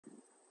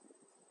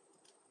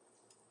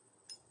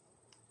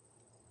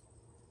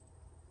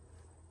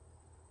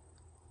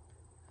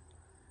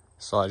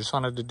So I just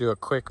wanted to do a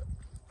quick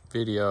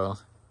video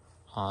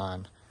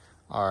on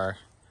our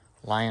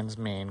lion's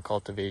mane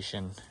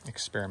cultivation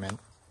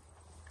experiment.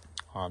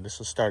 This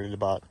was started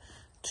about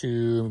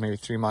 2, maybe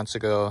 3 months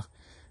ago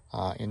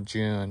in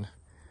June,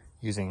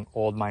 using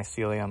old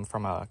mycelium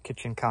from a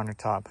kitchen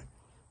countertop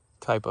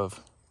type of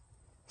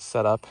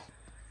setup.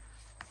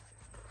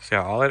 So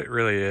yeah, all it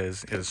really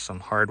is some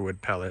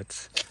hardwood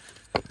pellets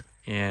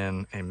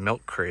in a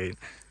milk crate.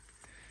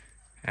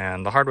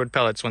 And the hardwood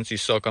pellets, once you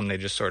soak them, they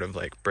just sort of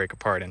like break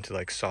apart into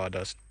like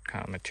sawdust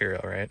kind of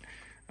material, right?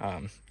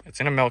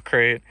 It's in a milk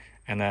crate,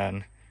 and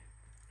then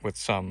with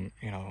some,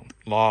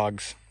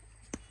 logs,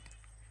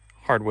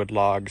 hardwood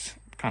logs,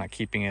 kind of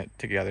keeping it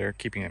together,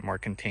 keeping it more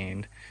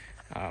contained.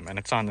 And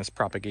it's on this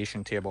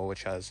propagation table,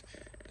 which has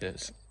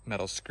this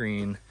metal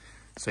screen,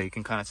 so you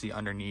can kind of see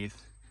underneath.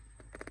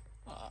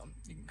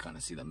 You can kind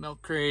of see the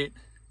milk crate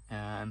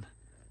and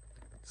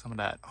some of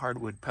that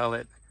hardwood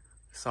pellet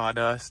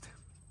sawdust.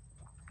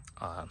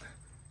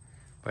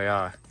 But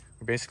yeah,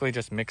 we basically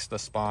just mixed the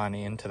spawn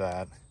into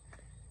that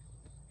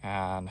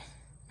and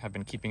have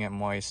been keeping it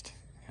moist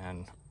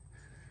and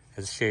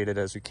as shaded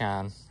as we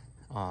can.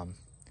 And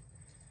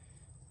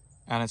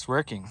it's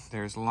working.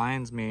 There's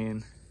lion's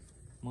mane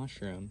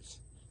mushrooms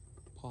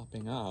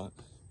popping out,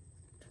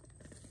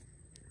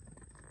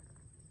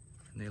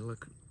 and they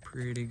look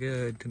pretty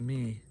good to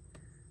me.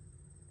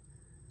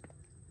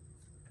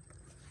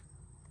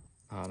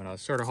 And I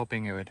was sort of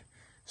hoping it would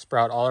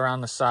sprout all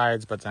around the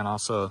sides, but then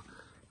also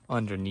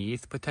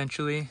underneath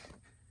potentially.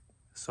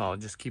 So I'll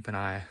just keep an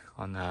eye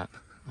on that.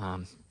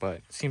 But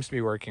it seems to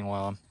be working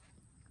well.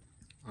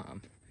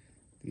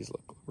 These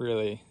look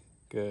really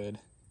good.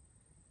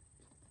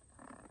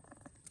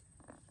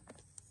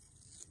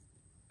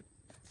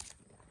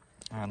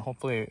 And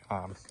hopefully,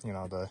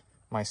 the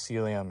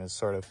mycelium is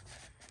sort of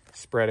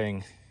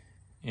spreading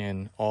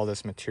in all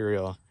this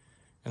material,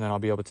 and then I'll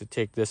be able to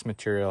take this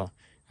material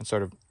and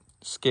sort of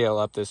scale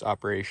up this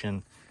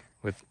operation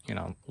with,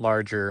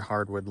 larger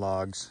hardwood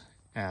logs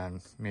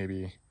and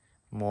maybe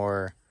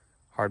more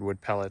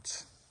hardwood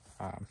pellets.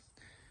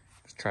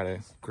 Just try to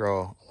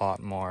grow a lot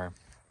more.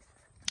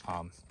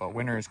 But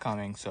winter is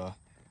coming, so,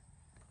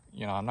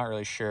 I'm not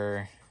really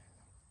sure.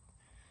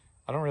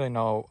 I don't really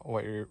know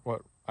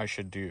what I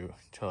should do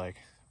to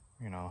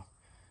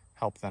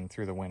help them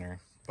through the winter,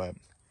 but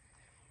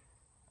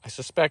I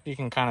suspect you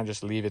can kind of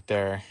just leave it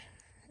there,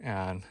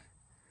 and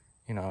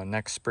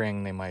next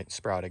spring they might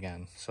sprout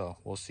again. So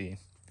we'll see.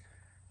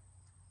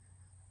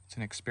 It's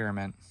an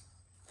experiment.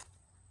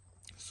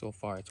 So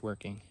far it's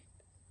working.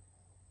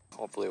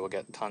 Hopefully we'll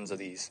get tons of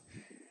these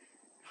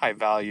high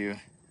value,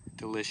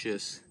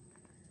 delicious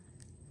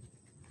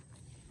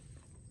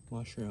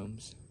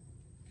mushrooms.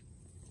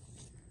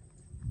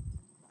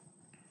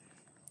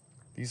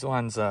 These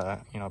ones,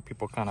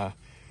 people kind of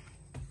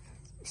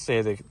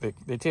say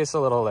they taste a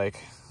little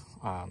like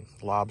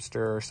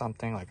lobster or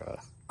something, like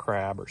a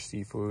crab or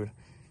seafood.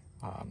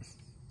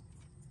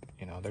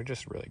 They're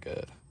just really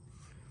good.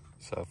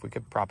 So if we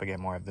could propagate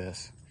more of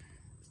this,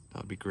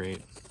 that would be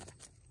great.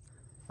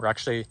 We're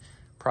actually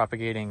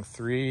propagating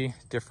 3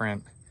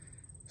 different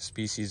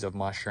species of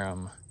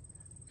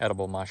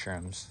edible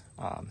mushrooms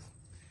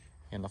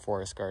in the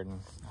forest garden.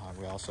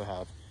 We also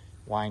have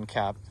wine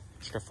cap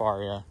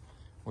stropharia,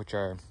 which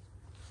are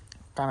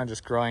kind of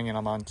just growing in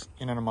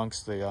and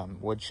amongst the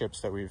wood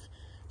chips that we've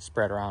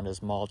spread around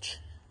as mulch.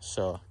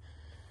 So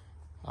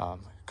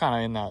kind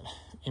of in that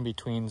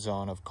in-between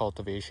zone of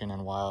cultivation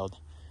and wild.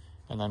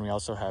 And then we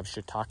also have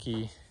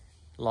shiitake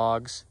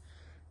logs.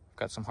 We've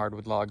got some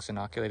hardwood logs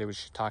inoculated with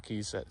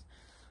shiitakes that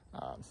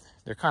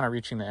they're kind of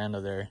reaching the end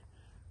of their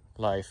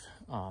life.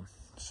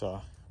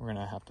 So we're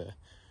gonna have to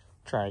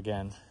try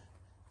again.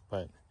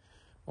 But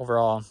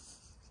overall,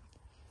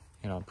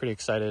 I'm pretty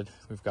excited.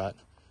 We've got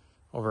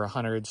over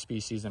 100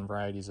 species and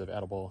varieties of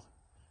edible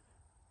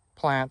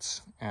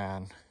plants,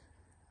 and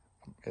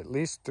at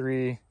least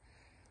 3,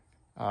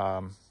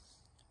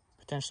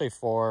 potentially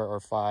 4 or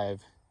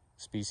 5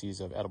 species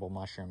of edible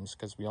mushrooms,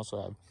 because we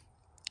also have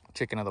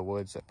chicken of the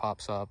woods that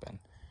pops up and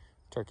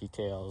turkey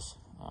tails,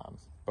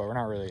 but we're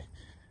not really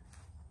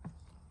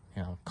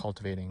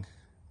cultivating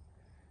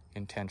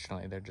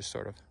intentionally. They're just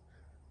sort of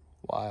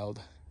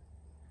wild.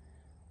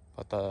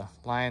 But the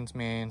lion's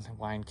mane,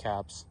 wine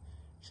caps,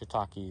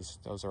 shiitakes,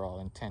 those are all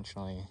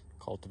intentionally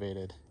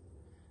cultivated.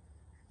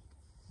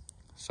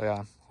 So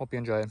yeah, hope you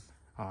enjoy.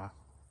 I'll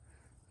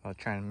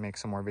try and make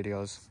some more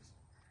videos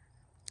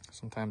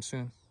sometime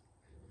soon.